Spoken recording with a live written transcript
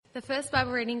The first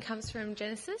Bible reading comes from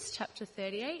Genesis chapter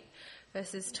 38,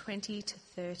 verses 20 to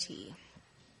 30.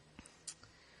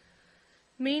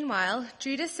 Meanwhile,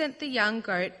 Judah sent the young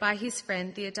goat by his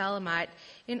friend the Adullamite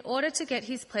in order to get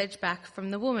his pledge back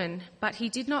from the woman, but he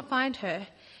did not find her.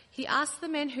 He asked the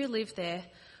men who lived there,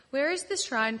 "Where is the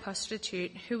shrine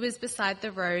prostitute who was beside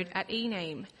the road at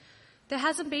Enaim?" "There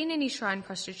hasn't been any shrine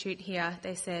prostitute here,"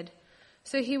 they said.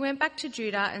 So he went back to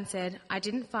Judah and said, "I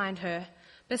didn't find her.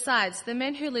 Besides, the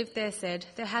men who lived there said,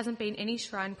 'There hasn't been any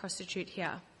shrine prostitute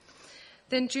here.'"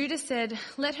 Then Judah said,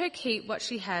 "Let her keep what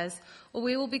she has, or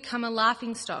we will become a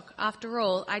laughingstock. After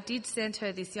all, I did send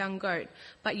her this young goat,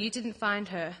 but you didn't find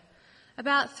her."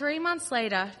 About 3 months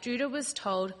later, Judah was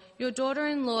told, "Your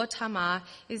daughter-in-law Tamar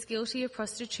is guilty of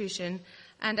prostitution,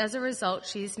 and as a result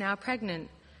she is now pregnant."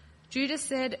 Judah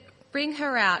said, "Bring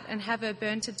her out and have her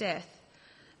burned to death."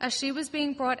 As she was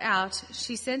being brought out,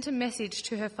 she sent a message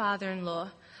to her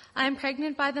father-in-law. "I am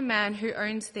pregnant by the man who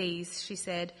owns these," she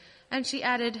said. And she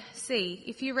added, "See,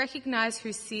 if you recognize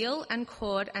whose seal and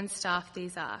cord and staff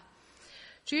these are."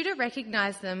 Judah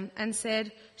recognized them and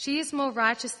said, "She is more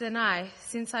righteous than I,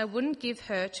 since I wouldn't give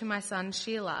her to my son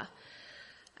Shelah."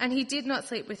 And he did not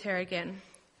sleep with her again.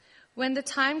 When the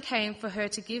time came for her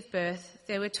to give birth,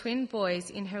 there were twin boys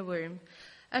in her womb.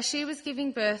 As she was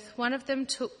giving birth, one of them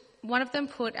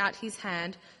put out his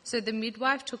hand, so the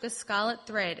midwife took a scarlet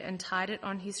thread and tied it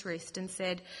on his wrist and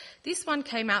said, "This one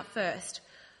came out first."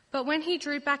 But when he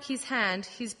drew back his hand,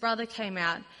 his brother came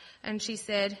out, and she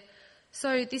said,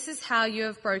 "So this is how you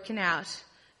have broken out."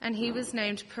 And he was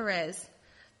named Perez.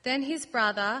 Then his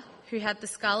brother, who had the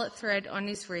scarlet thread on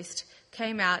his wrist,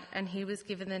 came out, and he was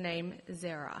given the name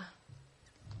Zerah.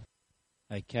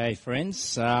 Okay,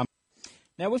 friends. Now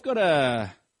we've got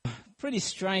a pretty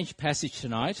strange passage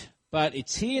tonight, but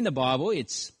it's here in the Bible.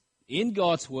 It's in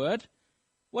God's Word.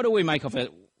 What do we make of it?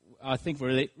 I think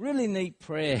we really need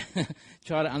prayer.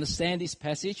 Try to understand this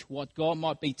passage, what God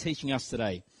might be teaching us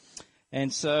today.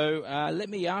 And so let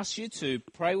me ask you to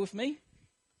pray with me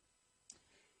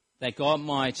that God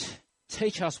might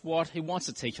teach us what he wants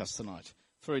to teach us tonight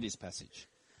through this passage.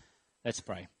 Let's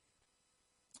pray.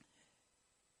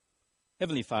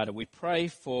 Heavenly Father, we pray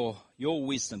for your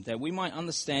wisdom that we might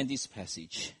understand this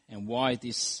passage and why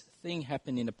this thing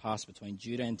happened in the past between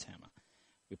Judah and Tamar.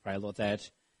 We pray, Lord, that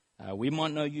we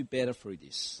might know you better through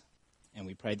this. And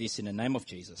we pray this in the name of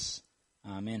Jesus.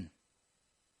 Amen.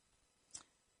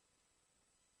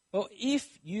 Well,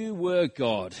 if you were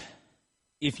God,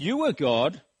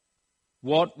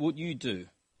 what would you do?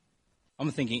 I'm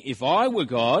thinking, if I were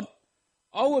God,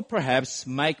 I would perhaps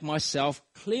make myself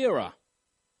clearer.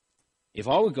 If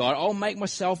I were God, I'll make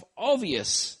myself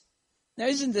obvious. Now,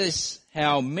 isn't this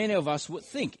how many of us would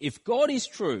think? If God is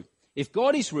true, if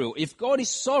God is real, if God is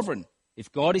sovereign,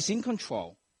 if God is in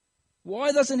control,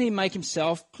 why doesn't he make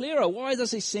himself clearer? Why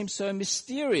does he seem so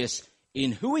mysterious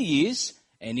in who he is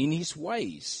and in his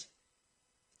ways?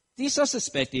 This, I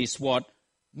suspect, is what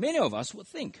many of us would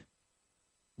think.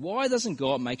 Why doesn't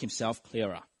God make himself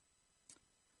clearer?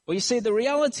 Well, you see, the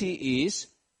reality is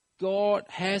God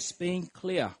has been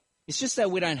clear. It's just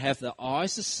that we don't have the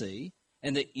eyes to see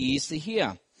and the ears to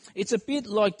hear. It's a bit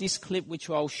like this clip which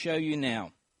I'll show you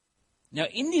now. Now,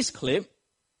 in this clip,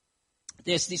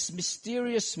 there's this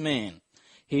mysterious man.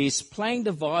 He's playing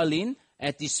the violin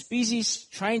at this busy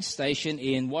train station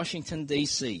in Washington,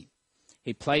 D.C.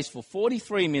 He plays for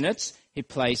 43 minutes. He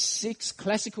plays 6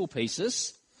 classical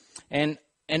pieces. And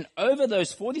over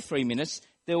those 43 minutes,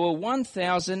 there were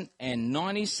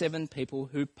 1,097 people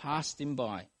who passed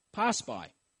by.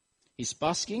 He's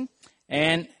busking.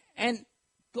 And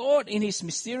God, in his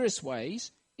mysterious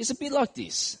ways, is a bit like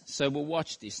this. So we'll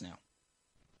watch this now.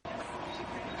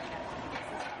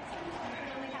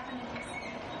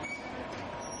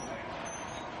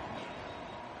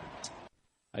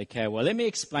 Okay, well, let me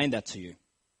explain that to you.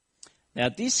 Now,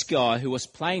 this guy who was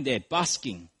playing there,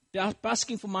 busking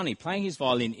for money, playing his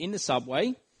violin in the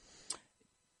subway,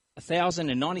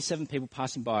 1,097 people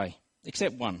passing by,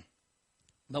 except one.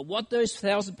 But what those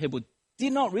 1,000 people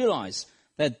did not realize,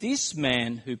 that this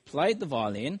man who played the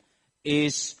violin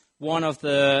is one of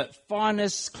the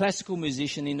finest classical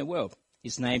musicians in the world.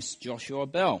 His name's Joshua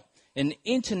Bell, an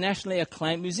internationally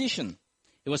acclaimed musician.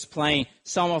 He was playing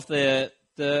some of the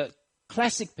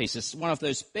classic pieces, one of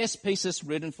those best pieces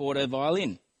written for the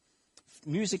violin.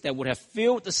 Music that would have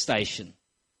filled the station,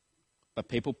 but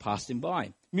people passed him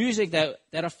by. Music that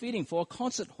are fitting for a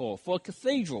concert hall, for a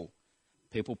cathedral.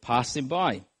 People passed him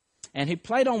by. And he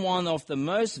played on one of the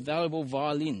most valuable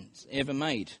violins ever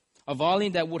made. A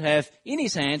violin that would have, in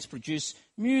his hands, produced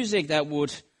music that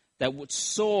would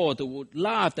soar, that would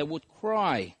laugh, that would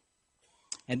cry.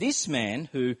 And this man,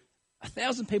 who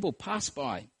 1,000 people passed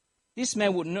by, this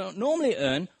man would normally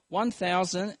earn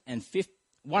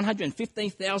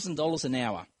 $115,000 an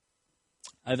hour.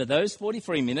 Over those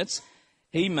 43 minutes,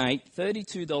 he made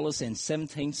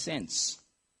 $32.17.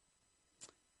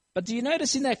 But do you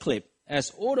notice in that clip,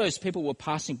 as all those people were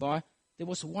passing by, there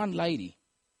was one lady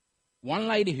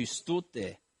who stood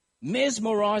there,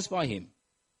 mesmerized by him.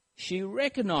 She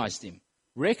recognized him,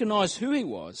 recognized who he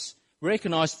was,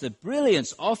 recognized the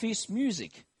brilliance of his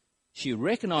music. She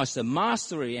recognized the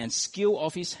mastery and skill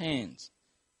of his hands.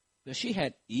 But she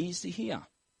had ears to hear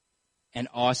and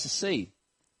eyes to see.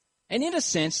 And in a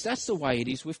sense, that's the way it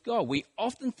is with God. We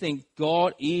often think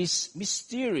God is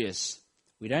mysterious.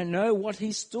 We don't know what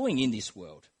he's doing in this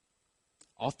world.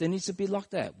 Often it's a bit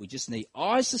like that. We just need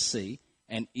eyes to see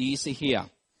and ears to hear.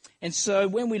 And so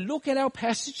when we look at our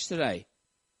passage today,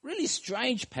 really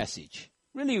strange passage,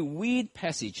 really weird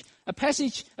passage,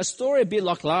 a story a bit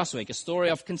like last week, a story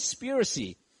of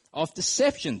conspiracy, of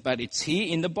deception, but it's here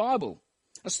in the Bible.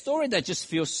 A story that just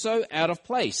feels so out of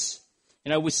place.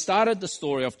 You know, we started the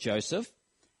story of Joseph,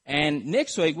 and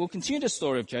next week we'll continue the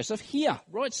story of Joseph here,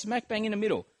 right smack bang in the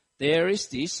middle. There is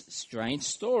this strange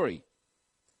story.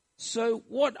 So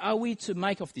what are we to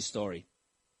make of this story?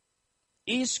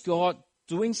 Is God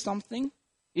doing something?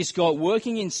 Is God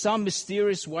working in some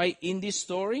mysterious way in this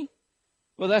story?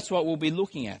 Well, that's what we'll be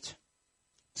looking at.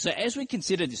 So as we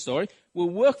consider this story, we'll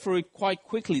work through it quite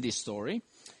quickly, this story.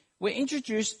 We're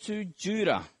introduced to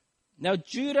Judah. Now,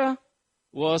 Judah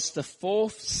was the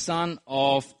fourth son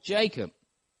of Jacob,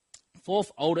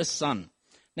 fourth oldest son.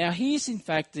 Now, he is in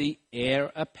fact the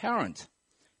heir apparent,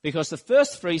 because the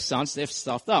first three sons, they've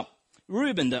stuffed up.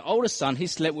 Reuben, the oldest son, he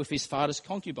slept with his father's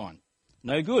concubine.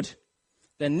 No good.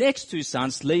 The next two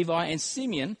sons, Levi and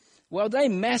Simeon, well, they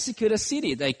massacred a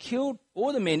city. They killed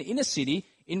all the men in a city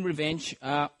in revenge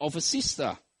of a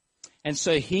sister. And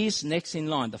so he's next in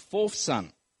line, the fourth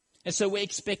son. And so we're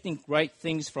expecting great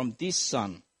things from this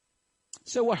son.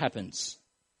 So what happens?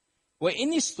 Well, in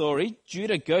this story,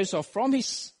 Judah goes off from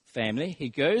his family. He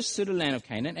goes to the land of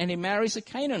Canaan and he marries a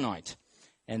Canaanite.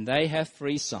 And they have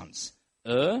three sons,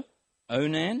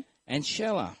 Onan, and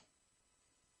Shelah.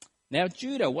 Now,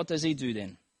 Judah, what does he do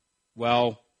then?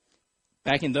 Well,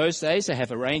 back in those days, they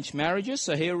have arranged marriages,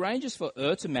 so he arranges for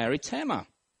to marry Tamar.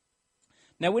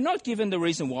 Now, we're not given the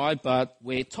reason why, but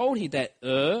we're told here that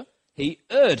he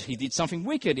erred. He did something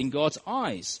wicked in God's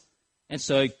eyes. And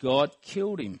so God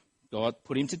killed him. God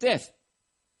put him to death.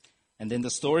 And then the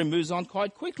story moves on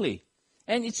quite quickly.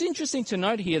 And it's interesting to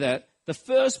note here that the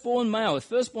firstborn male, the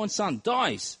firstborn son,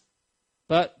 dies.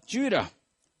 But Judah,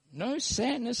 no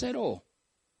sadness at all.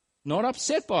 Not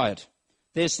upset by it.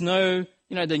 There's no,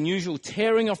 the usual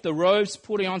tearing of the robes,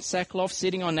 putting on sackcloth,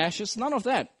 sitting on ashes. None of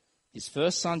that. His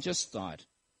first son just died.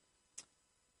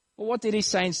 Well, what did he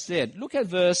say instead? Look at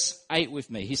verse 8 with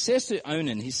me. He says to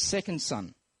Onan, his second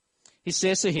son, he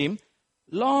says to him,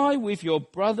 "Lie with your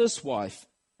brother's wife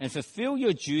and fulfill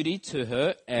your duty to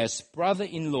her as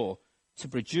brother-in-law to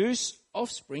produce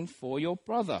offspring for your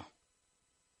brother."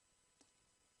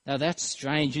 Now that's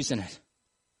strange, isn't it?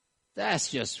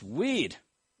 That's just weird.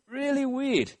 Really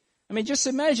weird. I mean, just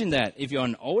imagine that. If you're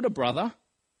an older brother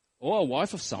or a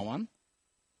wife of someone,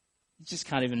 you just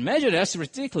can't even imagine it. That's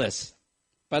ridiculous.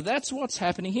 But that's what's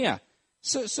happening here.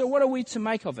 So what are we to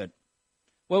make of it?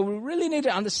 Well, we really need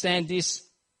to understand this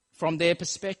from their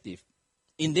perspective,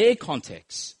 in their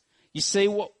context. You see,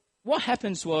 what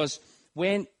happens was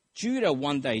when Judah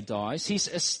one day dies, his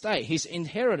estate, his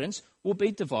inheritance will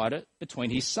be divided between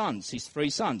his sons, his three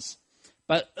sons.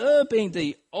 But being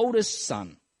the oldest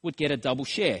son, would get a double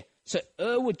share. So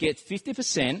would get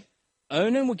 50%,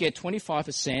 Onan would get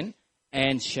 25%,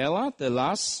 and Shelah, the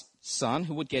last son,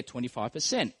 who would get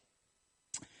 25%.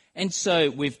 And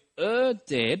so with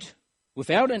dead,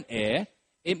 without an heir,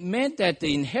 it meant that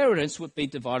the inheritance would be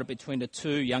divided between the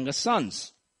two younger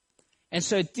sons. And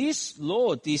so this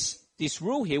law, this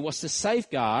rule here was to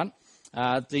safeguard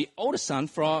the older son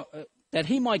that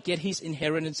he might get his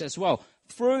inheritance as well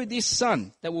through this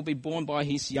son that will be born by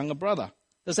his younger brother.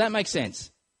 Does that make sense?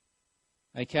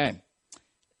 Okay.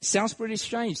 Sounds pretty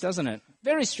strange, doesn't it?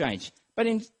 Very strange. But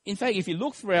in fact, if you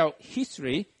look throughout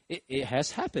history, it has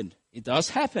happened. It does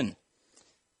happen.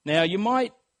 Now, you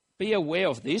might be aware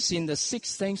of this. In the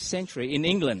 16th century in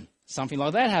England, something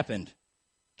like that happened.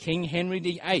 King Henry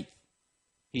VIII,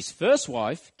 his first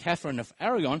wife, Catherine of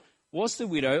Aragon, was the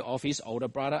widow of his older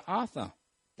brother Arthur.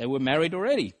 They were married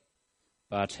already,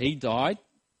 but he died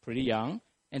pretty young.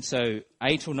 And so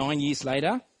 8 or 9 years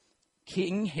later,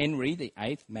 King Henry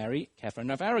VIII married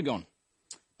Catherine of Aragon.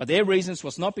 But their reasons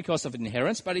was not because of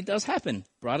inheritance, but it does happen.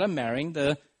 Brother marrying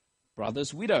the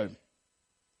brother's widow.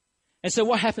 And so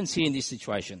what happens here in this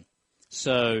situation?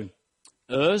 So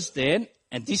Er's dead,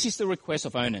 and this is the request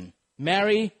of Onan.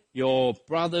 Marry your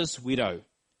brother's widow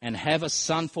and have a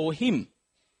son for him.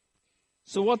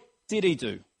 So what did he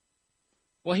do?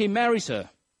 Well, he marries her.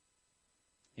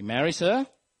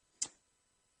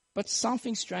 But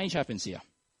something strange happens here.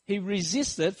 He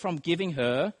resisted from giving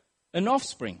her an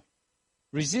offspring.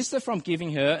 Resisted from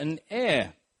giving her an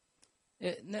heir.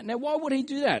 Now, why would he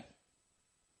do that?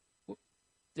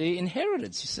 The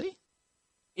inheritance, you see.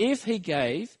 If he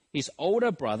gave his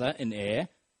older brother an heir,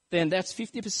 then that's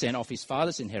 50% of his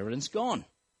father's inheritance gone.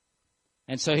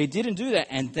 And so he didn't do that,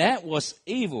 and that was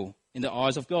evil in the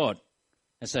eyes of God.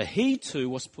 And so he too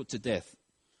was put to death.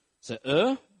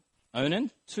 So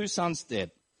Onan, 2 sons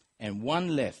dead, and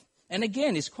 1 left. And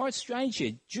again, it's quite strange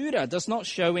here. Judah does not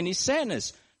show any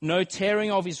sadness. No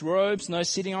tearing of his robes, no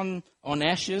sitting on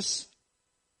ashes.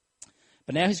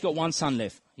 But now he's got 1 son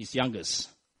left, his youngest.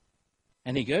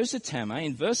 And he goes to Tamar.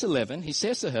 In verse 11, he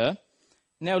says to her,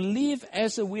 "Now live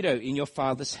as a widow in your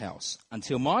father's house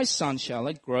until my son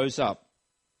Charlotte grows up."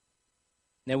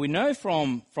 Now we know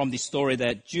from this story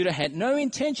that Judah had no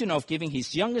intention of giving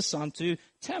his youngest son to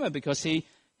Tamar because he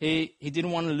didn't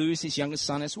want to lose his youngest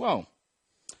son as well.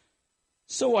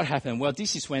 So what happened? Well,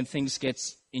 this is when things get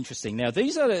interesting. Now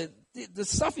these are the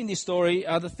stuff in this story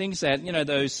are the things that,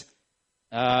 those,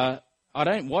 I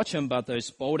don't watch them, but those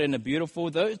Bold and the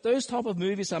Beautiful, those type of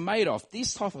movies are made of,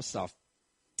 this type of stuff.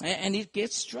 And it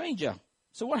gets stranger.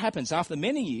 So what happens? After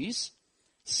many years,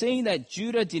 seeing that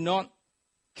Judah did not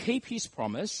keep his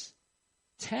promise,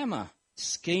 Tamar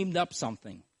schemed up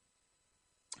something.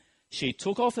 She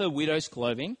took off her widow's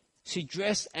clothing. She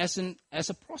dressed as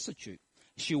a prostitute.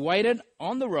 She waited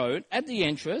on the road at the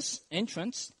entrance,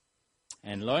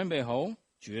 and lo and behold,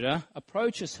 Judah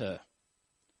approaches her.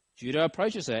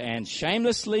 And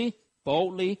shamelessly,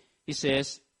 boldly, he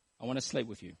says, "I want to sleep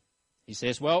with you." He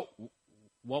says, "Well,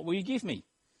 what will you give me?"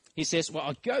 He says, "Well,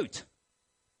 a goat."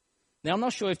 Now, I'm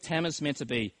not sure if Tamar's meant to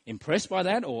be impressed by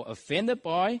that or offended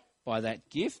by that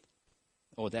gift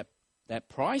or that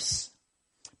price.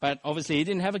 But obviously, he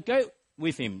didn't have a goat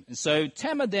with him. And so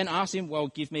Tamar then asked him, "Well,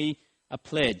 give me a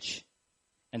pledge."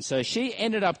 And so she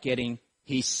ended up getting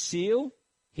his seal,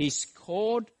 his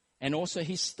cord, and also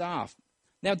his staff.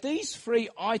 Now, these 3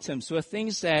 items were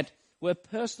things that were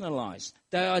personalized.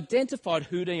 They identified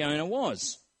who the owner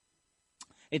was.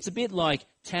 It's a bit like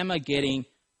Tamar getting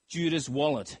Judah's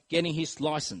wallet, getting his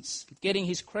license, getting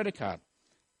his credit card.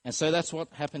 And so that's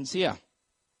what happens here.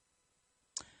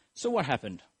 So what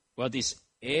happened? Well, this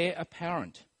heir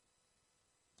apparent,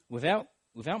 without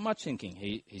much thinking,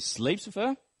 he sleeps with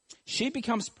her. She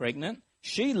becomes pregnant.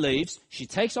 She leaves. She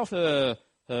takes off her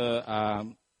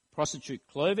prostitute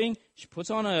clothing. She puts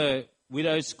on her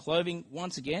widow's clothing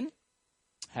once again.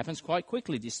 Happens quite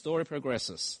quickly. This story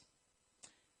progresses.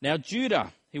 Now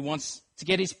Judah, he wants to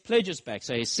get his pledges back.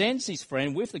 So he sends his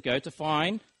friend with the goat to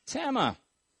find Tamar.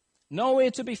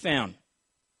 Nowhere to be found.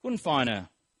 Couldn't find her.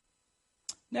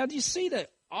 Now do you see the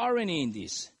irony in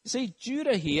this? You see,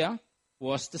 Judah here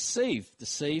was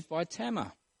deceived by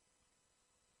Tamar.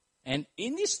 And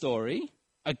in this story,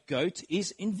 a goat is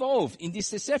involved in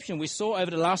this deception. We saw over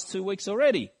the last 2 weeks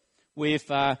already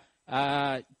with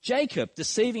Jacob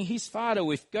deceiving his father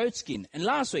with goatskin. And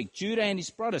last week, Judah and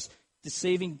his brothers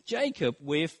deceiving Jacob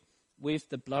with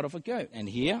the blood of a goat. And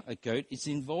here, a goat is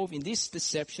involved in this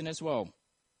deception as well.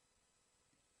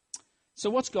 So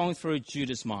what's going through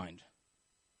Judah's mind?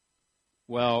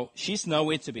 Well, she's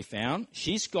nowhere to be found.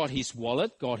 She's got his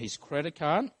wallet, got his credit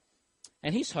card,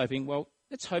 and he's hoping, well,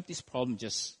 let's hope this problem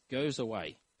just goes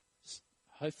away.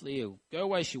 Hopefully it'll go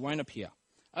away, she won't appear.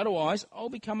 Otherwise, I'll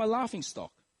become a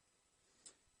laughingstock.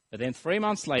 But then 3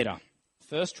 months later,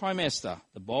 first trimester,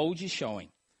 the bulge is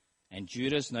showing, and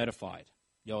Judah's notified.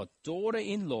 Your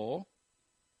daughter-in-law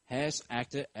has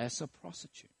acted as a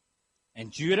prostitute.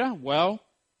 And Judah, well,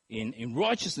 in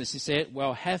righteousness, he said,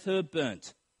 well, have her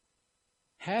burnt.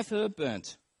 Have her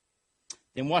burnt.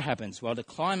 Then what happens? Well, the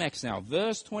climax now,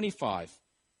 verse 25.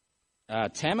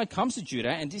 Tamar comes to Judah,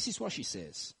 and this is what she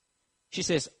says. She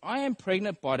says, I am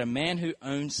pregnant by the man who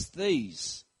owns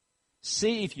these.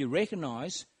 See if you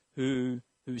recognize whose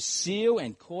seal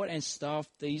and cord and staff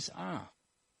these are.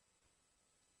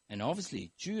 And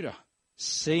obviously, Judah,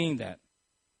 seeing that,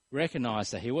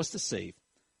 recognized that he was deceived,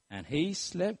 and he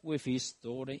slept with his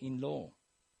daughter-in-law.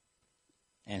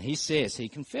 And he says, he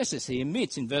confesses, he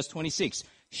admits in verse 26,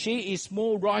 she is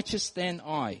more righteous than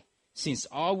I, since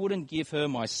I wouldn't give her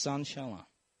my son Shelah.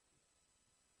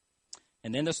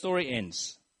 And then the story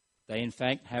ends. They in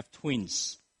fact have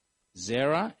twins,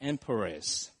 Zerah and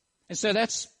Perez. And so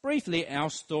that's briefly our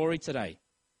story today.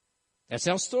 That's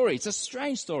our story. It's a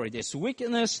strange story. There's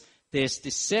wickedness, there's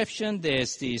deception,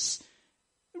 there's this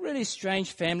really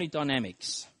strange family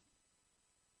dynamics.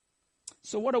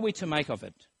 So what are we to make of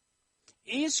it?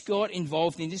 Is God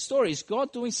involved in this story? Is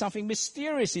God doing something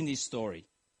mysterious in this story?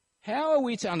 How are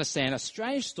we to understand a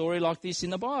strange story like this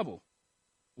in the Bible?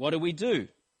 What do?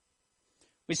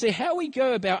 We see how we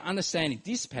go about understanding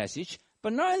this passage,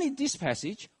 but not only this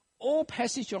passage, all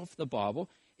passage of the Bible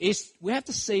is we have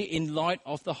to see in light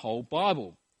of the whole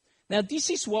Bible. Now,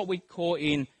 this is what we call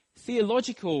in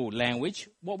theological language,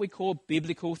 what we call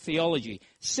biblical theology,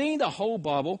 seeing the whole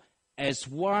Bible as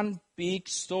one big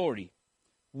story.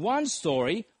 One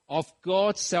story of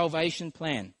God's salvation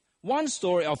plan. One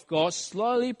story of God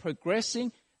slowly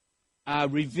progressing,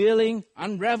 revealing,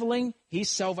 unraveling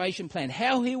his salvation plan.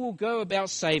 How he will go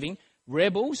about saving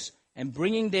rebels and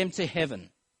bringing them to heaven.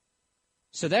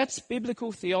 So that's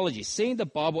biblical theology, seeing the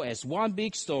Bible as one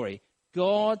big story.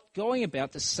 God going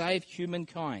about to save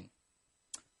humankind.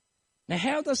 Now,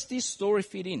 how does this story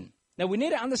fit in? Now, we need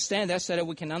to understand that so that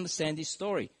we can understand this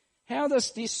story. How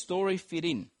does this story fit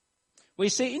in? We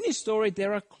see in this story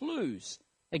there are clues.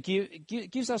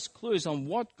 It gives us clues on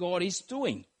what God is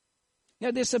doing.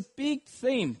 Now, there's a big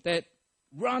theme that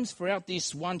runs throughout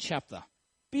this one chapter.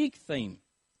 Big theme.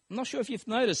 I'm not sure if you've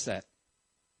noticed that.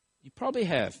 You probably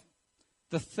have.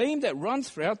 The theme that runs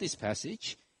throughout this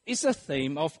passage is the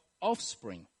theme of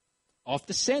offspring, of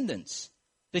descendants.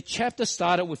 The chapter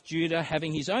started with Judah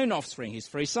having his own offspring, his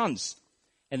 3 sons.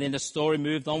 And then the story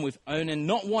moved on with Onan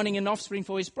not wanting an offspring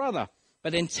for his brother,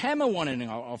 but then Tamar wanting an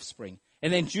offspring.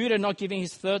 And then Judah not giving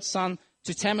his 3rd son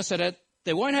to Tamar so that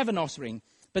they won't have an offspring.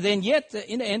 But then yet,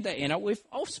 in the end, they end up with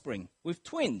offspring, with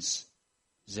twins,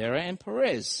 Zerah and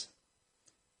Perez.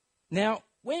 Now,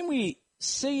 when we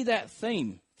see that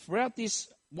theme throughout this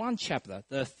one chapter,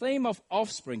 the theme of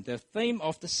offspring, the theme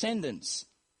of descendants,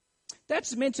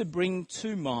 that's meant to bring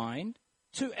to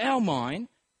our mind,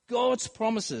 God's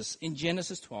promises in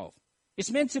Genesis 12. It's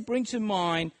meant to bring to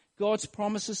mind God's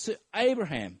promises to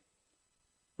Abraham.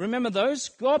 Remember those?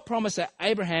 God promised that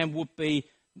Abraham would be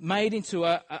made into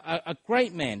a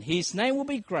great man. His name will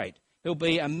be great. He'll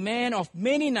be a man of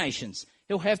many nations.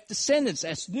 He'll have descendants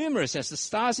as numerous as the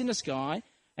stars in the sky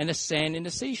and the sand in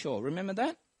the seashore. Remember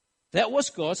that? That was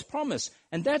God's promise.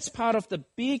 And that's part of the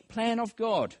big plan of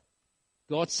God,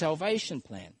 God's salvation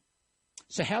plan.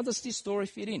 So how does this story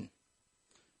fit in?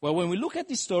 Well, when we look at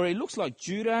this story, it looks like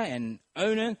Judah and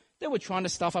Onan, they were trying to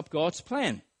stuff up God's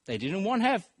plan. They didn't want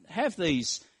to have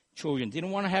these children,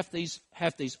 didn't want to have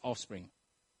these offspring.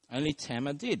 Only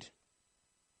Tamar did.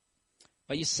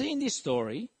 But you see in this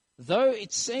story, though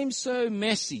it seems so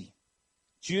messy,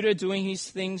 Judah doing his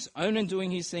things, Onan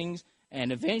doing his things,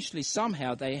 and eventually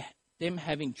somehow them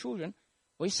having children,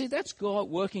 well, you see, that's God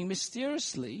working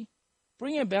mysteriously,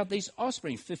 bringing about these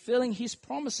offspring, fulfilling his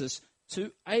promises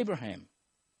to Abraham.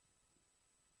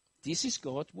 This is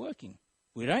God working.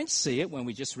 We don't see it when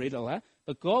we just read all that,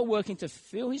 but God working to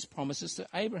fulfill his promises to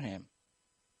Abraham.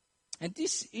 And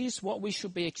this is what we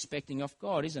should be expecting of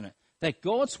God, isn't it? That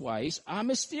God's ways are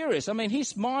mysterious. I mean,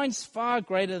 his mind's far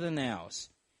greater than ours.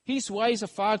 His ways are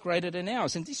far greater than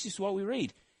ours. And this is what we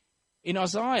read in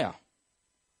Isaiah.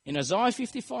 In Isaiah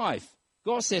 55,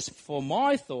 God says, "For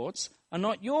my thoughts are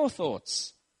not your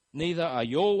thoughts, neither are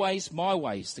your ways my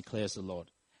ways, declares the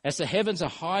Lord. As the heavens are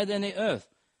higher than the earth,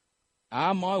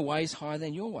 are my ways higher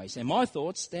than your ways, and my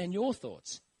thoughts than your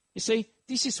thoughts." You see,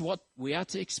 this is what we are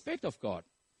to expect of God.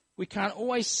 We can't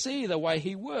always see the way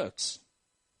he works.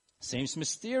 Seems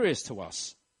mysterious to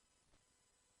us.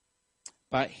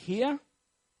 But here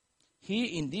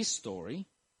in this story,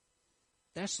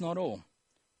 that's not all.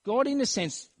 God, in a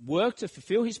sense, worked to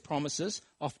fulfill his promises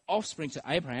of offspring to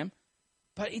Abraham,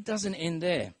 but it doesn't end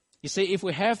there. You see, if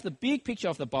we have the big picture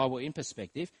of the Bible in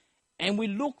perspective, and we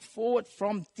look forward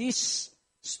from this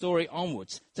story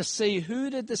onwards to see who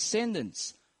the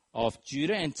descendants of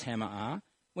Judah and Tamar are,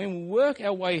 when we work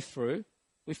our way through,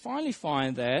 we finally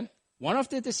find that one of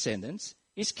the descendants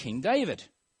is King David.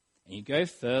 And you go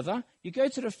further, you go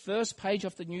to the first page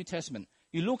of the New Testament.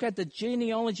 You look at the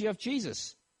genealogy of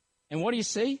Jesus. And what do you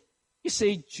see? You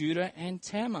see Judah and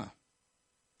Tamar.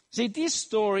 See, this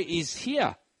story is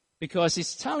here because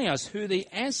it's telling us who the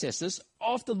ancestors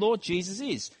of the Lord Jesus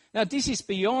is. Now, this is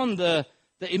beyond the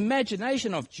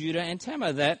imagination of Judah and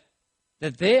Tamar, that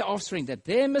their offspring, that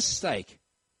their mistake,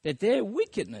 that their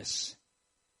wickedness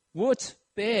would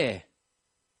bear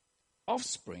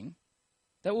offspring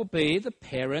that will be the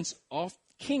parents of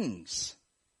kings.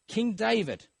 King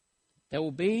David, that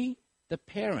will be the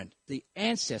parent, the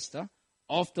ancestor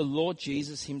of the Lord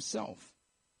Jesus himself.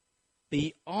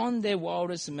 beyond their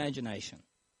wildest imagination.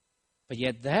 But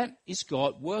yet that is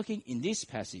God working in this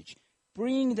passage,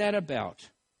 bringing that about,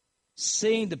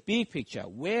 seeing the big picture,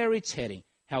 where it's heading,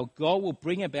 how God will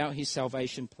bring about his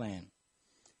salvation plan.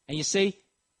 And you see,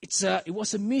 it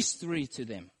was a mystery to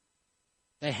them.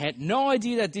 They had no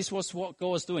idea that this was what God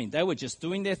was doing. They were just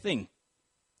doing their thing.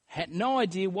 Had no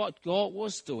idea what God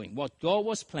was doing, what God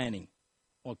was planning,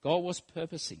 what God was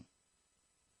purposing.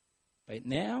 But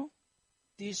now,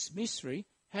 this mystery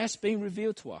has been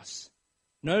revealed to us.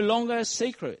 No longer a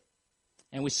secret.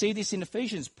 And we see this in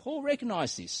Ephesians. Paul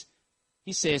recognized this.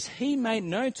 He says, he made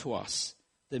known to us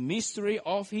the mystery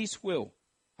of his will,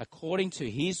 according to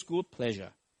his good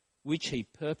pleasure, which he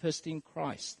purposed in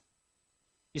Christ.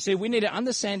 You see, we need to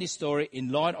understand this story in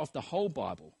light of the whole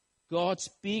Bible, God's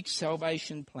big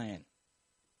salvation plan.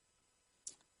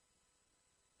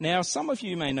 Now, some of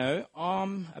you may know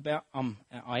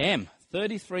I am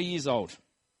 33 years old.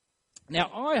 Now,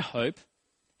 I hope,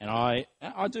 and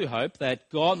I do hope, that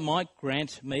God might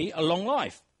grant me a long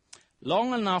life.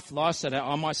 Long enough life so that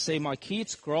I might see my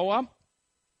kids grow up,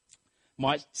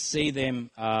 might see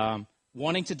them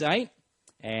wanting to date,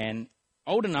 and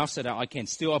old enough so that I can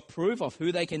still approve of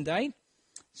who they can date,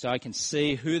 so I can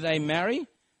see who they marry.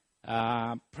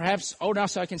 Perhaps old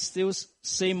enough so I can still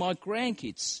see my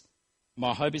grandkids.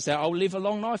 My hope is that I'll live a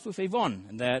long life with Yvonne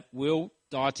and that we'll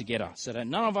die together so that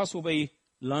none of us will be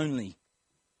lonely.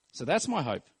 So that's my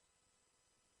hope.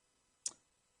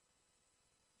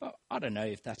 But I don't know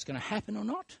if that's going to happen or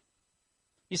not.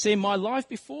 You see, my life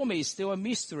before me is still a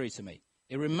mystery to me.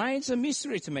 It remains a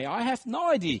mystery to me. I have no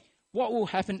idea what will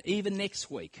happen even next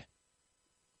week.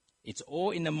 It's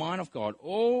all in the mind of God,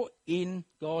 all in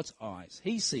God's eyes.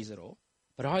 He sees it all,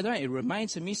 but I don't. It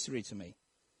remains a mystery to me.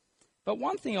 But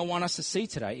one thing I want us to see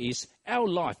today is our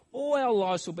life. All our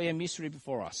lives will be a mystery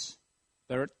before us.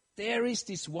 But there is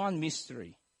this one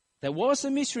mystery. There was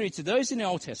a mystery to those in the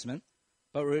Old Testament,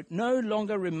 but it no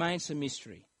longer remains a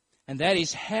mystery. And that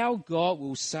is how God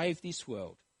will save this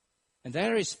world. And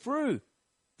that is through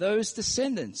those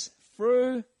descendants,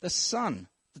 through the son,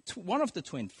 one of the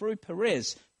twins, through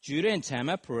Perez, Judah and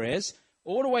Tamar, Perez,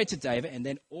 all the way to David, and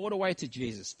then all the way to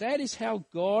Jesus. That is how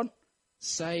God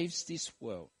saves this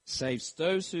world, saves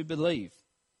those who believe.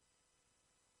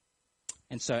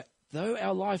 And so, though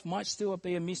our life might still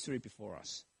be a mystery before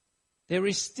us, there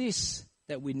is this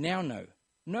that we now know,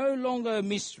 no longer a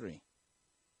mystery.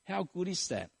 How good is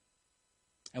that?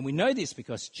 And we know this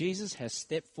because Jesus has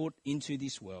stepped foot into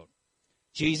this world.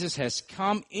 Jesus has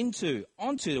come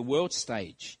onto the world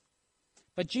stage.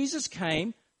 But Jesus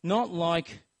came not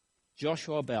like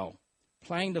Joshua Bell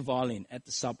playing the violin at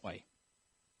the subway,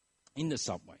 in the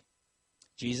subway.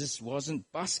 Jesus wasn't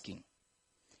busking.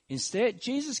 Instead,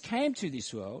 Jesus came to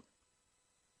this world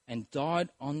and died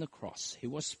on the cross. He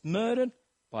was murdered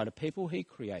by the people he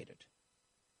created.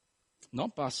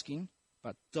 Not busking,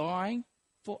 but dying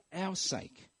for our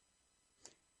sake.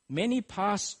 Many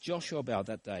passed Joshua Bell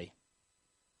that day.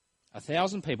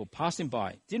 1,000 people passed him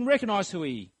by, didn't recognize who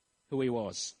he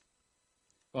was.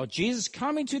 Well, Jesus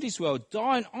coming to this world,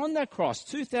 dying on that cross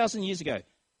 2,000 years ago,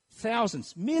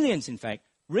 thousands, millions in fact,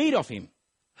 read of him,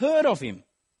 heard of him,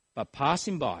 but pass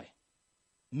him by.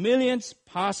 Millions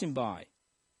pass him by.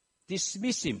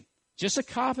 Dismiss him. Just a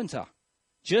carpenter.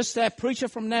 Just that preacher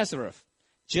from Nazareth.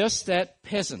 Just that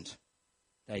peasant.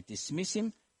 They dismiss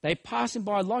him. They pass him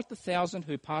by like the 1,000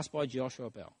 who passed by Joshua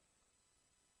Bell.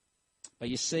 But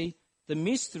you see, the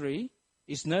mystery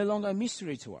is no longer a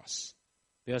mystery to us.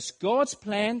 Because God's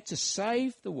plan to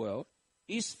save the world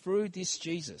is through this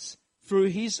Jesus, through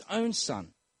his own Son.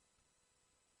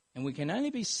 And we can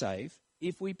only be saved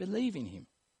if we believe in him.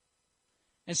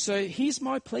 And so here's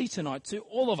my plea tonight to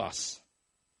all of us.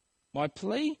 My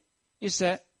plea is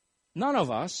that none of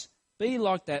us be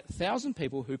like that 1,000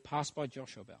 people who passed by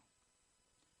Joshua Bell.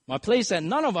 My plea is that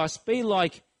none of us be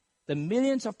like the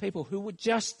millions of people who would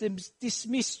just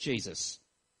dismiss Jesus,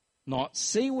 not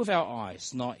see with our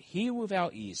eyes, not hear with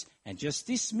our ears, and just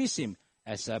dismiss him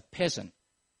as a peasant,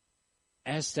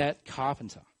 as that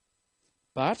carpenter.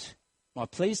 But my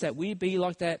plea is that we be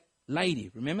like that lady.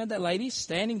 Remember that lady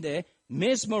standing there,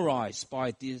 mesmerized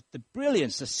by the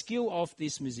brilliance, the skill of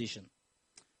this musician.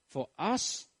 For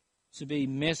us to be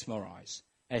mesmerized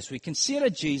as we consider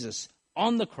Jesus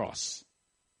on the cross,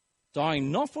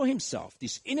 dying not for himself,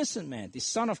 this innocent man, this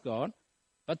Son of God,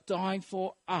 but dying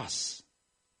for us,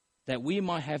 that we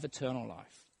might have eternal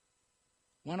life.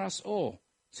 I want us all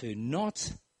to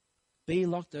not be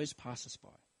like those passers-by,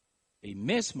 be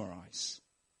mesmerized,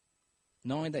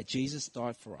 knowing that Jesus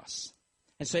died for us.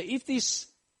 And so if this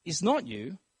is not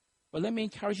you, well, let me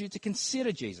encourage you to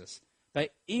consider Jesus.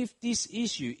 But if this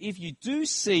issue, if you do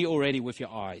see already with your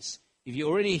eyes, if you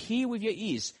already hear with your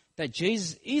ears that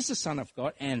Jesus is the Son of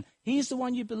God and he is the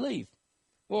one you believe,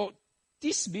 well,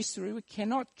 this mystery we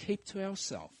cannot keep to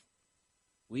ourselves.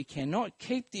 We cannot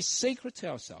keep this secret to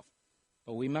ourselves,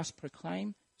 but we must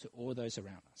proclaim to all those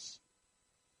around us.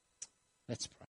 Let's pray.